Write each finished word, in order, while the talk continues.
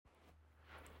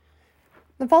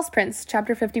The False Prince,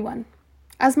 Chapter 51.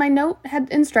 As my note had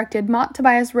instructed, Mott,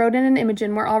 Tobias, Roden, and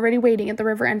Imogen were already waiting at the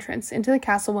river entrance into the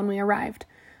castle when we arrived.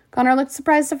 Connor looked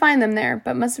surprised to find them there,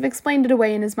 but must have explained it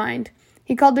away in his mind.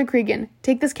 He called to Cregan,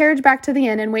 "Take this carriage back to the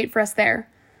inn and wait for us there.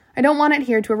 I don't want it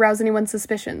here to arouse anyone's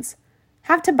suspicions."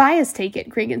 "Have Tobias take it,"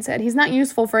 Cregan said. "He's not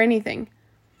useful for anything."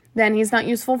 "Then he's not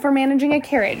useful for managing a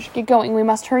carriage. Get going, we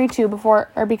must hurry too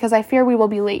because I fear we will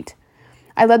be late."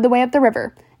 I led the way up the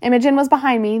river. Imogen was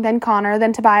behind me, then Connor,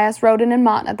 then Tobias, Roden, and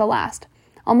Mott at the last.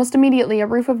 Almost immediately, a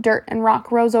roof of dirt and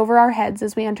rock rose over our heads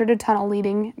as we entered a tunnel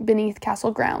leading beneath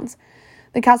castle grounds.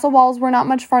 The castle walls were not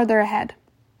much farther ahead.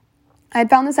 I had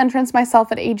found this entrance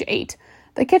myself at age 8.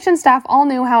 The kitchen staff all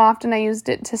knew how often I used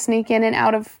it to sneak in and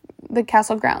out of the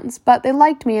castle grounds, but they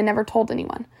liked me and never told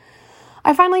anyone.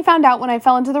 I finally found out when I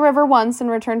fell into the river once and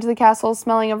returned to the castle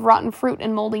smelling of rotten fruit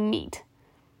and moldy meat.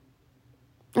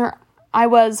 I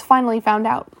was finally found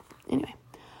out. Anyway.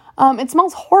 "It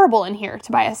smells horrible in here,"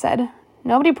 Tobias said.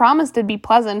 "Nobody promised it'd be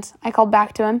pleasant," I called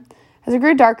back to him. As it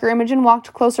grew darker, Imogen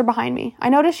walked closer behind me. I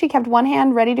noticed she kept one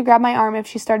hand ready to grab my arm if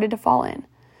she started to fall in.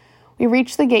 We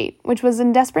reached the gate, which was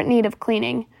in desperate need of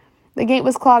cleaning. The gate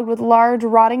was clogged with large,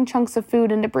 rotting chunks of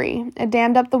food and debris. It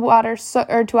dammed up the water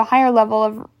to a higher level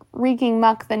of reeking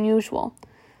muck than usual.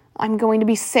 "I'm going to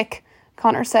be sick,"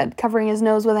 Connor said, covering his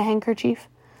nose with a handkerchief.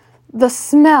 "The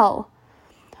smell!"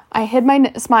 I hid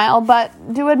my smile,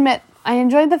 but do admit I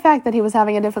enjoyed the fact that he was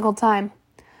having a difficult time.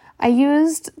 I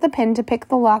used the pin to pick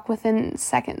the lock within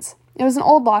seconds. It was an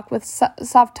old lock with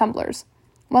soft tumblers.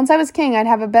 Once I was king, I'd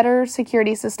have a better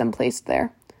security system placed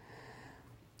there.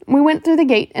 We went through the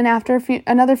gate, and after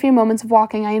another few moments of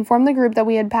walking, I informed the group that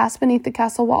we had passed beneath the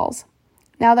castle walls.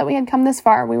 Now that we had come this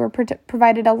far, we were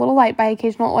provided a little light by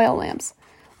occasional oil lamps.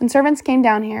 When servants came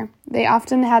down here, they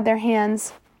often had their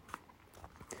hands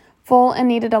full and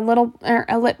needed a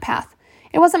lit path.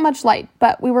 It wasn't much light,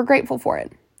 but we were grateful for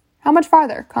it. "How much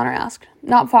farther?" Connor asked.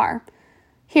 "Not far."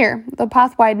 Here, the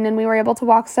path widened and we were able to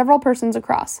walk several persons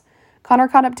across. Connor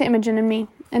caught up to Imogen and me,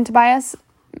 and Tobias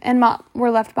and Mott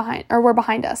were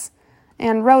behind us,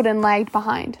 and Roden lagged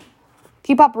behind.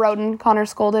 "Keep up, Roden," Connor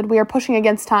scolded. "We are pushing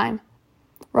against time."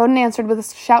 Roden answered with a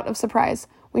shout of surprise.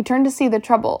 We turned to see what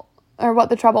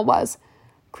the trouble was.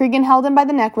 Cregan held him by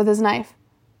the neck with his knife.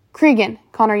 "Cregan,"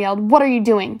 Connor yelled, "what are you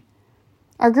doing?"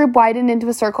 Our group widened into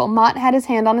a circle. Mott had his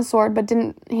hand on his sword, but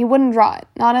he wouldn't draw it,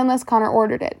 not unless Connor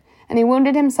ordered it, and he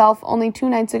wounded himself only 2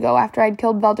 nights ago after I'd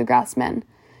killed Veldegrath's men.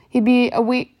 He'd be a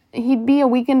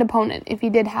weakened opponent if he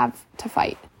did have to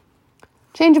fight.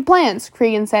 "Change of plans,"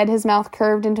 Cregan said, his mouth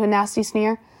curved into a nasty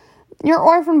sneer. "Your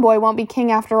orphan boy won't be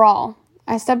king after all."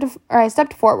 I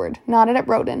stepped forward, nodded at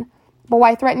Roden. "But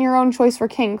why threaten your own choice for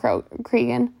king,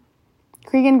 Cregan?"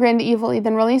 Cregan grinned evilly,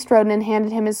 then released Roden and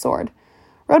handed him his sword.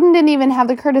 Roden didn't even have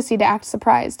the courtesy to act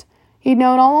surprised. He'd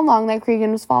known all along that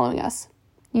Cregan was following us.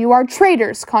 "You are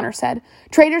traitors," Connor said.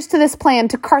 "Traitors to this plan,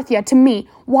 to Carthia, to me.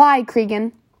 Why,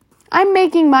 Cregan?" "I'm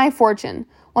making my fortune.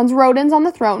 Once Roden's on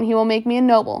the throne, he will make me a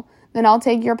noble. Then I'll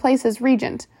take your place as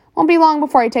regent. Won't be long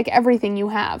before I take everything you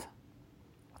have."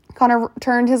 Connor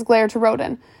turned his glare to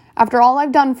Roden. "After all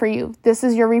I've done for you, this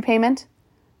is your repayment?"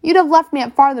 "You'd have left me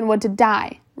at Farthenwood to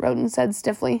die," Roden said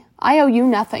stiffly. "I owe you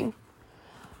nothing."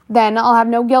 "Then I'll have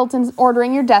no guilt in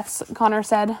ordering your deaths," Connor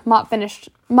said. Mott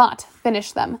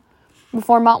finished them.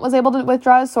 Before Mott was able to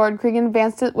withdraw his sword, Cregan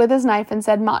advanced it with his knife and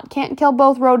said, "Mott can't kill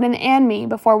both Roden and me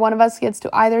before one of us gets to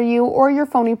either you or your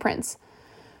phony prince.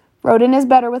 Roden is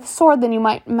better with a sword than you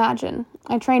might imagine.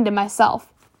 I trained him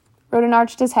myself." Roden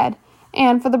arched his head.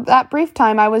 "And for that brief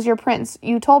time I was your prince,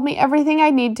 you told me everything I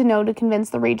need to know to convince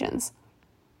the regents."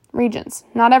 "Regents.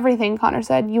 Not everything," Connor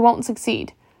said. "You won't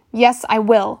succeed." "Yes, I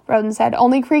will," Roden said.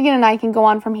 "Only Cregan and I can go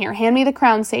on from here. Hand me the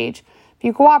crown, sage. If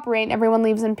you cooperate, everyone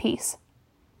leaves in peace."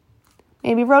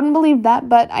 Maybe Roden believed that,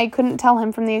 but I could tell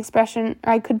from the expression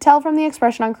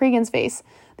on Cregan's face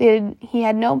that he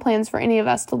had no plans for any of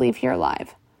us to leave here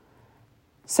alive.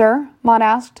 "Sir?" Mott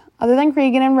asked. Other than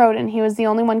Cregan and Roden, he was the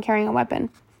only one carrying a weapon.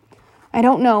 "I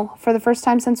don't know. For the first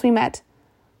time since we met."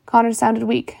 Connor sounded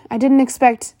weak. "I didn't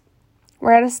expect—"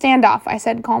 "We're at a standoff," I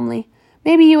said calmly.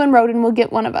 "Maybe you and Roden will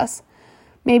get one of us.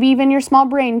 Maybe even with your small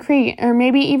brain, Cregan,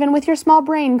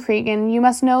 you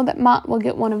must know that Mott will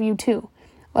get one of you too.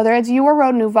 Whether it's you or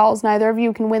Roden who falls, neither of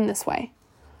you can win this way."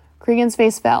 Cregan's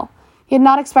face fell. He had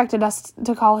not expected us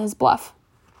to call his bluff.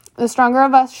 "The stronger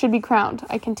of us should be crowned,"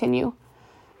 I continue.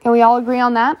 "Can we all agree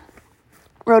on that?"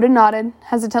 Roden nodded.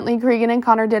 Hesitantly, Cregan and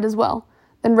Connor did as well.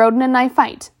 "Then Roden and I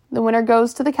fight. The winner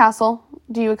goes to the castle.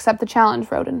 Do you accept the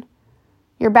challenge, Roden?"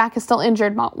 "Your back is still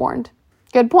injured," Mott warned.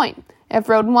 "Good point. If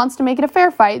Roden wants to make it a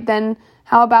fair fight, then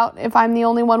How about if I'm the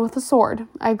only one with a sword?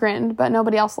 I grinned, but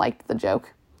nobody else liked the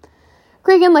joke.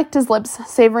 Cregan licked his lips,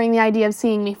 savoring the idea of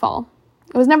seeing me fall.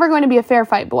 It was never going to be a fair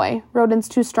fight, boy. Roden's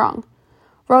too strong.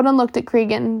 Roden looked at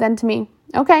Cregan, then to me.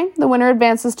 Okay, the winner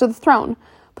advances to the throne.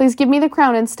 Please give me the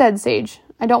crown instead, Sage.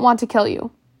 I don't want to kill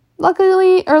you.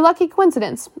 Lucky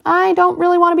coincidence. I don't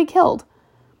really want to be killed.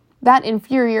 That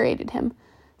infuriated him.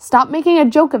 Stop making a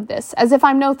joke of this, as if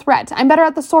I'm no threat. I'm better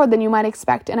at the sword than you might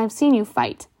expect, and I've seen you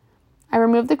fight. I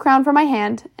removed the crown from my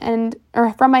head and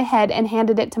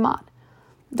handed it to Mott.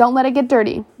 Don't let it get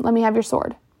dirty. Let me have your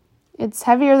sword. It's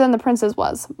heavier than the prince's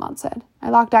was, Mott said. I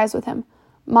locked eyes with him.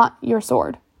 Mott, your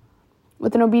sword.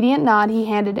 With an obedient nod, he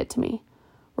handed it to me.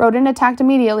 Roden attacked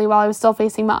immediately while I was still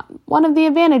facing Mott. One of the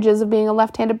advantages of being a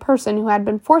left-handed person who had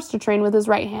been forced to train with his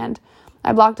right hand.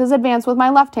 I blocked his advance with my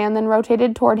left hand, then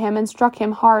rotated toward him and struck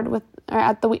him hard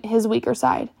his weaker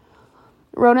side.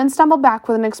 Roden stumbled back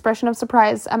with an expression of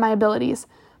surprise at my abilities,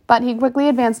 but he quickly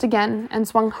advanced again and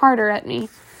swung harder at me.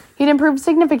 He'd improved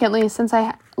significantly since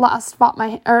I last fought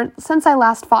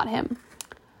him.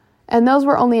 And those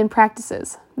were only in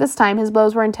practices. This time his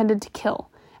blows were intended to kill,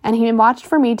 and he watched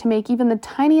for me to make even the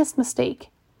tiniest mistake.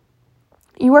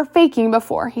 You were faking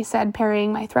before, he said,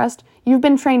 parrying my thrust. You've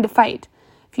been trained to fight.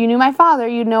 If you knew my father,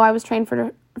 you'd know I was trained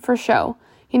for show.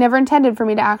 He never intended for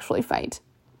me to actually fight.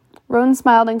 Roden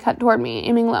smiled and cut toward me,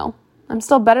 aiming low. I'm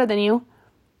still better than you.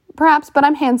 Perhaps, but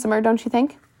I'm handsomer, don't you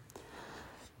think?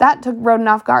 That took Roden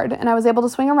off guard, and I was able to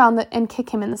swing around and kick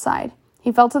him in the side.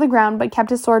 He fell to the ground, but kept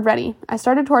his sword ready. I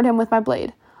started toward him with my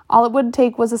blade. All it would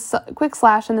take was a quick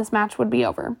slash, and this match would be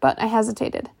over, but I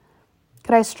hesitated.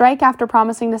 Could I strike after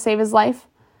promising to save his life?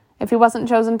 If he wasn't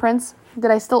chosen prince,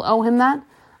 did I still owe him that?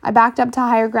 I backed up to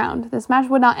higher ground. This match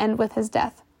would not end with his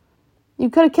death. You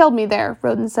could have killed me there,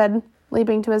 Roden said,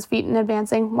 leaping to his feet and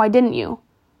advancing. Why didn't you?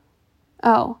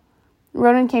 Oh.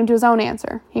 Roden came to his own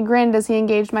answer. He grinned as he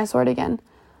engaged my sword again.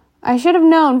 I should have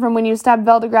known from when you stabbed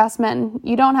Veldegrass men.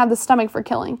 You don't have the stomach for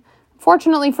killing.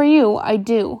 Fortunately for you, I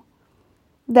do.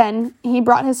 Then he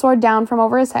brought his sword down from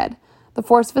over his head. The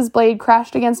force of his blade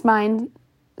crashed against mine,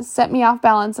 set me off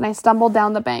balance, and I stumbled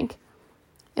down the bank.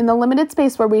 In the limited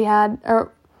space we had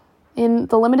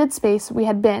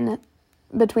been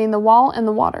between the wall and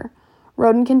the water,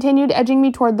 Roden continued edging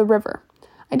me toward the river.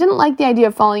 I didn't like the idea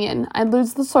of falling in. I'd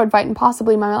lose the sword fight and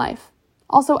possibly my life.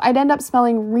 Also, I'd end up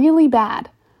smelling really bad.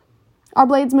 Our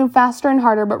blades moved faster and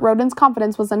harder, but Roden's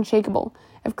confidence was unshakable.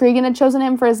 If Cregan had chosen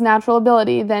him for his natural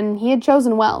ability, then he had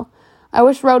chosen well. I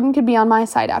wish Roden could be on my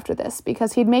side after this,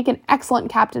 because he'd make an excellent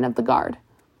captain of the guard.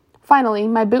 Finally,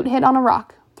 my boot hit on a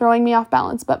rock, throwing me off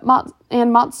balance, but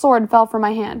Mott's sword fell from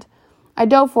my hand. I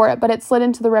dove for it, but it slid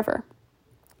into the river.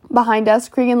 Behind us,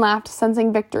 Cregan laughed,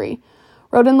 sensing victory.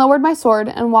 Roden lowered my sword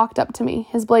and walked up to me,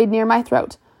 his blade near my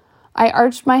throat. I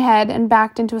arched my head and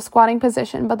backed into a squatting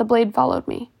position, but the blade followed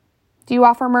me. Do you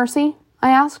offer mercy? I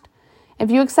asked.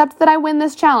 If you accept that I win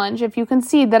this challenge, if you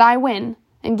concede that I win,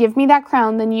 and give me that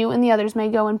crown, then you and the others may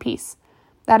go in peace.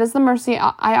 That is the mercy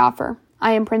I offer.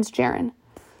 I am Prince Jaren.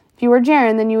 If you were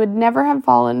Jaren, then you would never have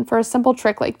fallen for a simple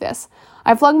trick like this.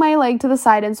 I flung my leg to the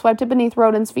side and swept it beneath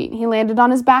Roden's feet. He landed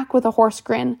on his back with a hoarse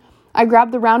grin. I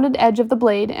grabbed the rounded edge of the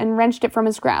blade and wrenched it from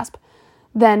his grasp,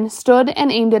 then stood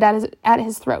and aimed it at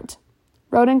his throat.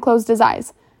 Roden closed his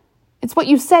eyes. It's what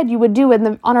you said you would do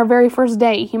on our very first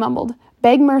day, he mumbled.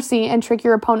 Beg mercy and trick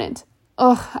your opponent.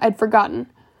 Ugh, I'd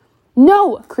forgotten.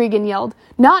 No, Cregan yelled.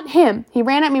 Not him. He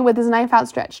ran at me with his knife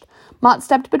outstretched. Mott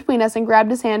stepped between us and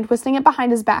grabbed his hand, twisting it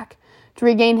behind his back. To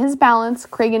regain his balance,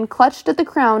 Cregan clutched at the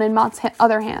crown in Mott's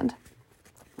other hand.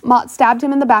 Mott stabbed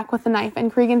him in the back with the knife,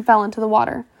 and Cregan fell into the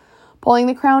water, pulling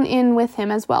the crown in with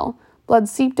him as well. Blood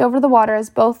seeped over the water as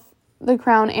both the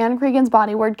crown and Cregan's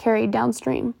body were carried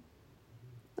downstream.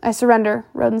 I surrender,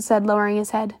 Roden said, lowering his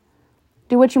head.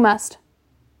 Do what you must.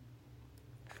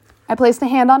 I placed a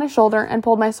hand on his shoulder and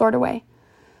pulled my sword away.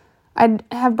 I'd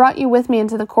have brought you with me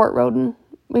into the court, Roden.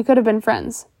 We could have been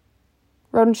friends.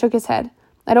 Roden shook his head.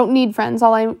 I don't need friends.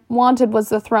 All I wanted was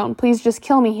the throne. Please just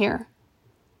kill me here.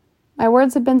 My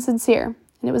words had been sincere,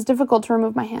 and it was difficult to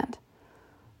remove my hand.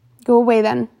 Go away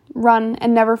then. Run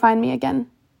and never find me again.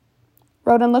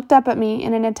 Roden looked up at me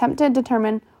in an attempt to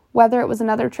determine whether it was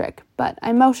another trick, but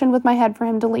I motioned with my head for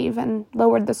him to leave and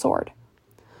lowered the sword.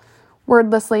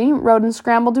 Wordlessly, Roden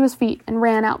scrambled to his feet and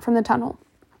ran out from the tunnel.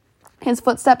 His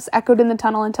footsteps echoed in the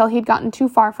tunnel until he'd gotten too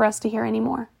far for us to hear him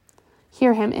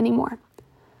anymore.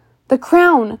 The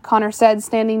crown, Connor said,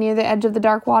 standing near the edge of the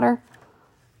dark water.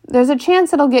 There's a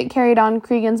chance it'll get carried on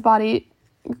Cregan's body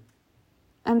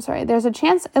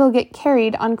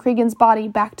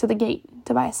back to the gate,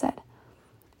 Tobias said.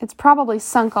 It's probably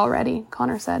sunk already,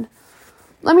 Connor said.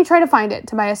 Let me try to find it,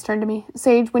 Tobias turned to me.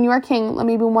 Sage, when you are king, let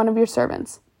me be one of your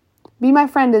servants. Be my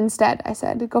friend instead, I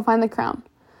said. Go find the crown.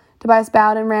 Tobias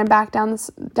bowed and ran back down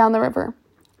the river.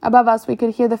 Above us, we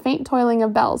could hear the faint tolling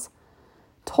of bells.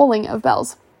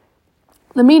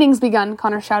 The meeting's begun,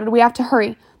 Connor shouted. We have to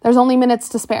hurry. There's only minutes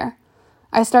to spare.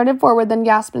 I started forward, then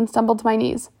gasped and stumbled to my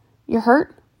knees. You're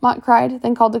hurt? Mott cried,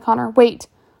 then called to Connor. Wait.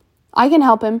 I can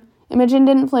help him. Imogen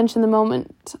didn't flinch in the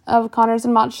moment of Connor's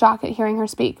and Mott's shock at hearing her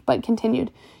speak, but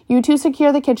continued. You two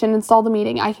secure the kitchen and stall the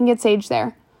meeting. I can get Sage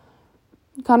there.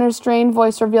 Connor's strained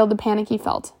voice revealed the panic he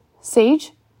felt.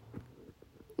 Sage?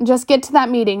 Just get to that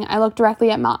meeting. I looked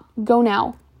directly at Mott. Go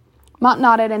now. Mott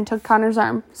nodded and took Connor's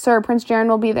arm. Sir, Prince Jaren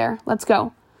will be there. Let's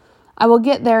go. I will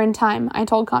get there in time, I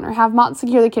told Connor. Have Mott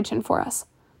secure the kitchen for us.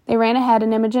 They ran ahead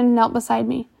and Imogen knelt beside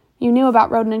me. You knew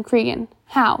about Roden and Cregan.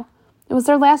 How? It was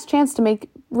their last chance to make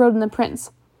Roden the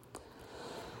prince.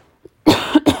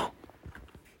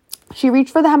 She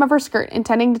reached for the hem of her skirt,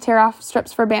 intending to tear off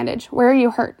strips for a bandage. Where are you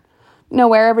hurt?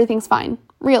 Nowhere, everything's fine.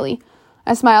 Really?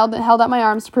 I smiled and held out my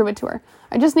arms to prove it to her.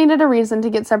 I just needed a reason to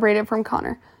get separated from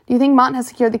Connor. Do you think Mott has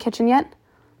secured the kitchen yet?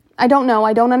 I don't know.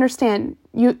 I don't understand.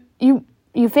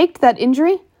 You faked that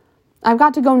injury? I've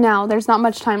got to go now. There's not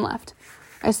much time left.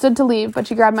 I stood to leave, but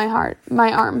she grabbed my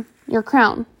arm. Your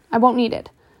crown. I won't need it.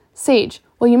 Sage,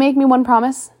 will you make me one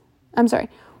promise?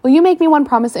 Will you make me one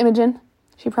promise, Imogen?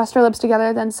 She pressed her lips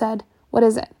together, then said, What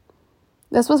is it?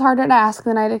 This was harder to ask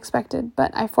than I'd expected,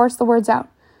 but I forced the words out.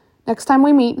 Next time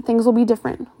we meet, things will be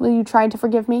different. Will you try to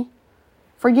forgive me?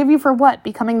 Forgive you for what?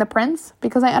 Becoming the prince?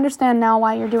 Because I understand now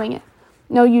why you're doing it.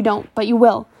 No, you don't, but you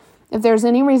will. If there's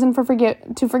any reason to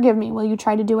forgive me, will you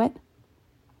try to do it?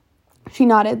 She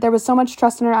nodded. There was so much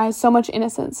trust in her eyes, so much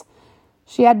innocence.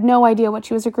 She had no idea what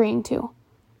she was agreeing to.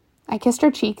 I kissed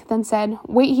her cheek, then said,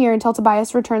 Wait here until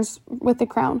Tobias returns with the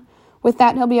crown. With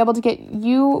that, he'll be able to get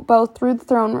you both through to the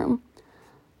throne room.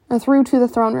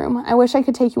 I wish I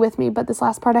could take you with me, but this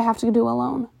last part I have to do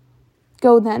alone.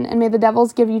 Go then, and may the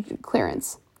devils give you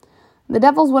clearance. The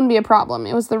devils wouldn't be a problem.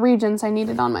 It was the regents I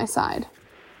needed on my side.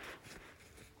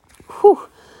 Whew.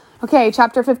 Okay,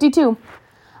 chapter 52.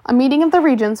 A meeting of the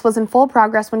regents was in full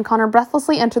progress when Connor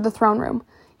breathlessly entered the throne room.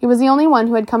 He was the only one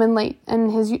who had come in late,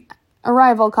 and his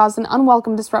arrival caused an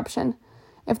unwelcome disruption.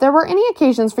 If there were any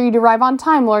occasions for you to arrive on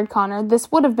time, Lord Connor,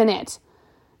 this would have been it.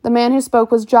 The man who spoke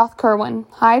was Joth Curwen,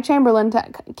 High Chamberlain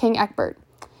to King Egbert.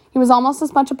 He was almost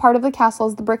as much a part of the castle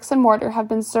as the bricks and mortar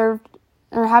having served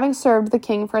the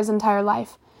king for his entire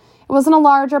life. It wasn't a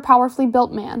large or powerfully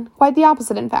built man, quite the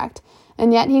opposite, in fact,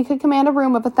 and yet he could command a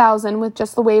room of 1,000 with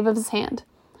just the wave of his hand.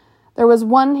 There was no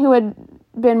one who had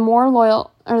been more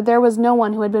loyal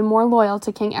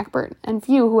to King Egbert, and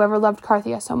few who ever loved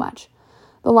Carthia so much.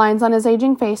 The lines on his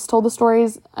aging face told the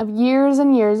stories of years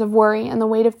and years of worry and the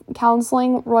weight of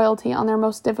counseling royalty on their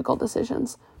most difficult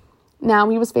decisions. Now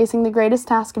he was facing the greatest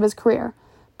task of his career,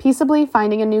 peaceably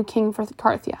finding a new king for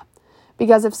Carthia.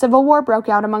 Because if civil war broke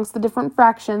out amongst the different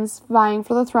factions vying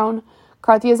for the throne,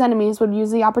 Carthia's enemies would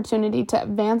use the opportunity to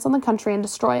advance on the country and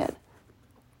destroy it.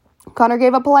 Connor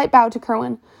gave a polite bow to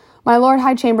Curwen. My Lord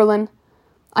High Chamberlain,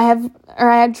 I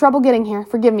had trouble getting here.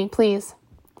 Forgive me, please.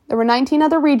 There were 19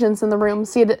 other regents in the room,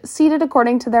 seated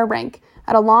according to their rank,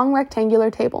 at a long rectangular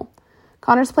table.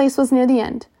 Connor's place was near the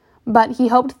end, but he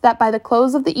hoped that by the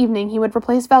close of the evening he would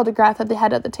replace Veldegrath at the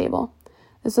head of the table.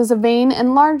 This was a vain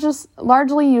and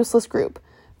largely useless group,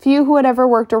 few who had ever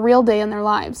worked a real day in their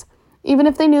lives. Even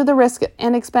if they knew the risk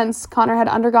and expense Connor had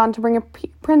undergone to bring a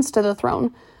prince to the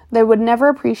throne, they would never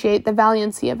appreciate the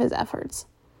valiancy of his efforts.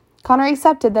 Connor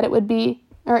accepted that it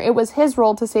was his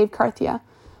role to save Carthia,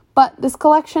 but this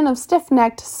collection of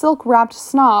stiff-necked, silk-wrapped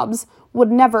snobs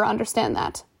would never understand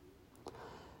that.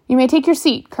 You may take your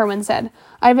seat, Curwen said.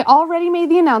 I have already made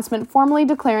the announcement formally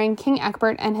declaring King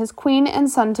Egbert and his queen and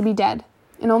son to be dead.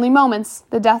 In only moments,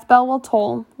 the death bell will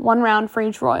toll, one round for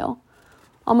each royal.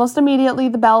 Almost immediately,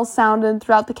 the bells sounded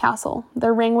throughout the castle.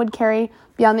 Their ring would carry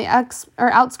beyond the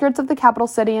outskirts of the capital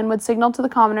city and would signal to the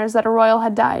commoners that a royal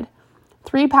had died.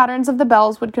 3 patterns of the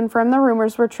bells would confirm the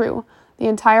rumors were true. The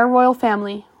entire royal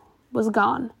family was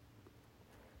gone.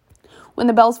 When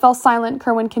the bells fell silent,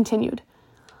 Curwen continued.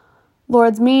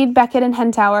 Lords Mead, Beckett, and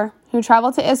Hentower, who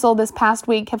traveled to Issel this past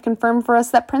week, have confirmed for us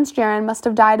that Prince Jaren must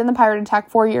have died in the pirate attack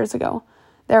 4 years ago.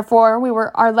 Therefore, we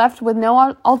are left with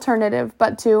no alternative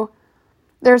but to...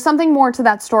 There is something more to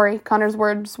that story. Connor's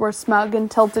words were smug and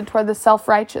tilted toward the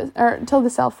self-righteous.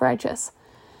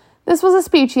 This was a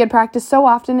speech he had practiced so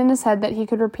often in his head that he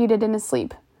could repeat it in his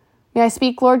sleep. May I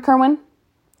speak, Lord Curwen?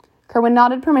 Curwen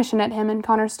nodded permission at him, and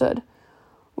Connor stood.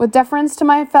 With deference to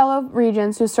my fellow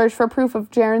regents who searched for proof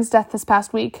of Jaren's death this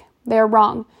past week, they are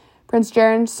wrong. Prince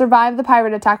Jaren survived the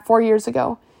pirate attack 4 years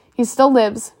ago. He still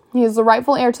lives. He is the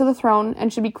rightful heir to the throne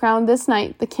and should be crowned this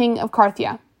night the King of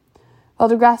Carthia.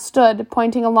 Veldegrath stood,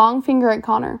 pointing a long finger at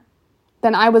Connor.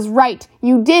 Then I was right.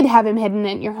 You did have him hidden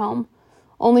at your home.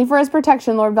 Only for his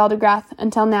protection, Lord Veldegrath,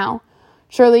 until now.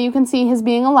 Surely you can see his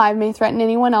being alive may threaten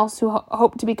anyone else who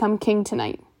hoped to become king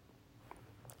tonight.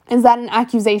 Is that an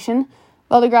accusation?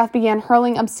 Veldegrath began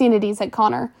hurling obscenities at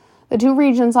Connor. The two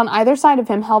regents on either side of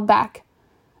him held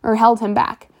him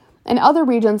back, and other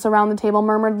regents around the table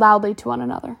murmured loudly to one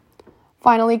another.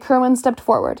 Finally, Kerwin stepped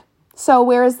forward. So,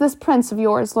 where is this prince of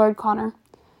yours, Lord Connor?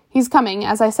 He's coming.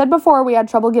 As I said before, we had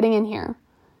trouble getting in here.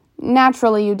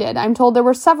 Naturally you did. I'm told there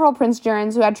were several Prince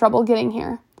Jarens who had trouble getting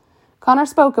here. Connor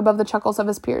spoke above the chuckles of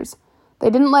his peers.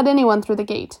 They didn't let anyone through the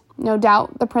gate. No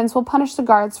doubt, the prince will punish the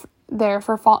guards there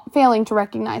for failing to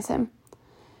recognize him.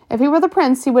 If he were the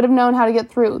prince, he would have known how to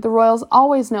get through. The royals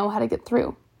always know how to get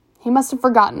through. He must have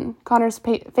forgotten. Connor's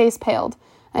face paled,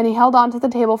 and he held onto the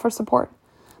table for support.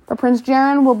 But Prince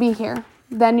Jaren will be here.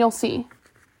 Then you'll see.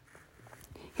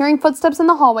 Hearing footsteps in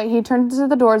the hallway, he turned to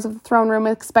the doors of the throne room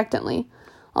expectantly.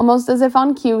 Almost as if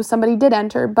on cue, somebody did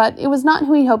enter, but it was not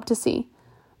who he hoped to see.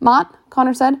 Mott,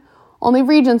 Connor said. Only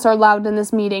regents are allowed in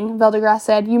this meeting, Veldegrath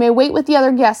said. You may wait with the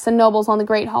other guests and nobles in the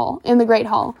Great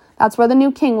Hall. That's where the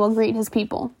new king will greet his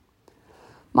people.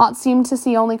 Mott seemed to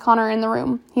see only Connor in the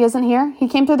room. He isn't here? He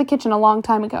came through the kitchen a long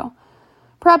time ago.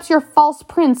 Perhaps your false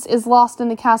prince is lost in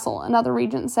the castle, another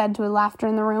regent said to laughter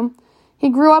in the room. He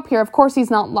grew up here, of course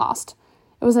he's not lost.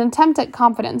 It was an attempt at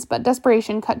confidence, but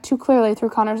desperation cut too clearly through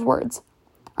Connor's words.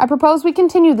 I propose we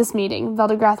continue this meeting.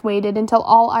 Veldegrath waited until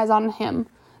all eyes on him,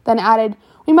 then added,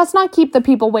 We must not keep the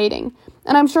people waiting,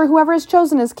 and I'm sure whoever is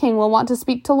chosen as king will want to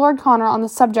speak to Lord Connor on the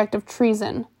subject of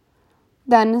treason.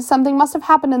 Then something must have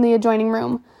happened in the adjoining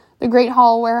room, the great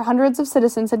hall where hundreds of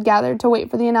citizens had gathered to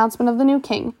wait for the announcement of the new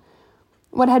king.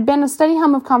 What had been a steady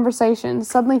hum of conversation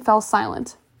suddenly fell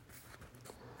silent.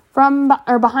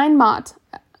 Behind Mott,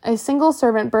 a single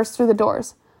servant burst through the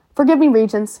doors. Forgive me,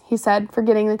 regents, he said,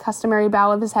 forgetting the customary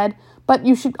bow of his head, but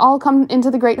you should all come into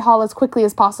the great hall as quickly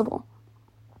as possible.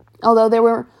 Although there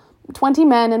were 20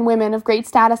 men and women of great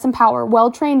status and power,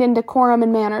 well trained in decorum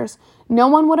and manners, no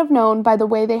one would have known by the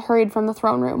way they hurried from the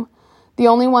throne room. The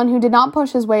only one who did not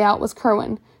push his way out was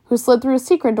Kerwin, who slid through a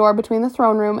secret door between the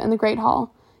throne room and the great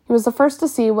hall. He was the first to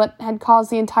see what had caused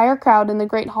the entire crowd in the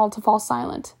great hall to fall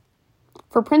silent.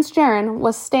 For Prince Jaren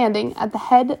was standing at the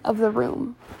head of the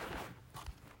room.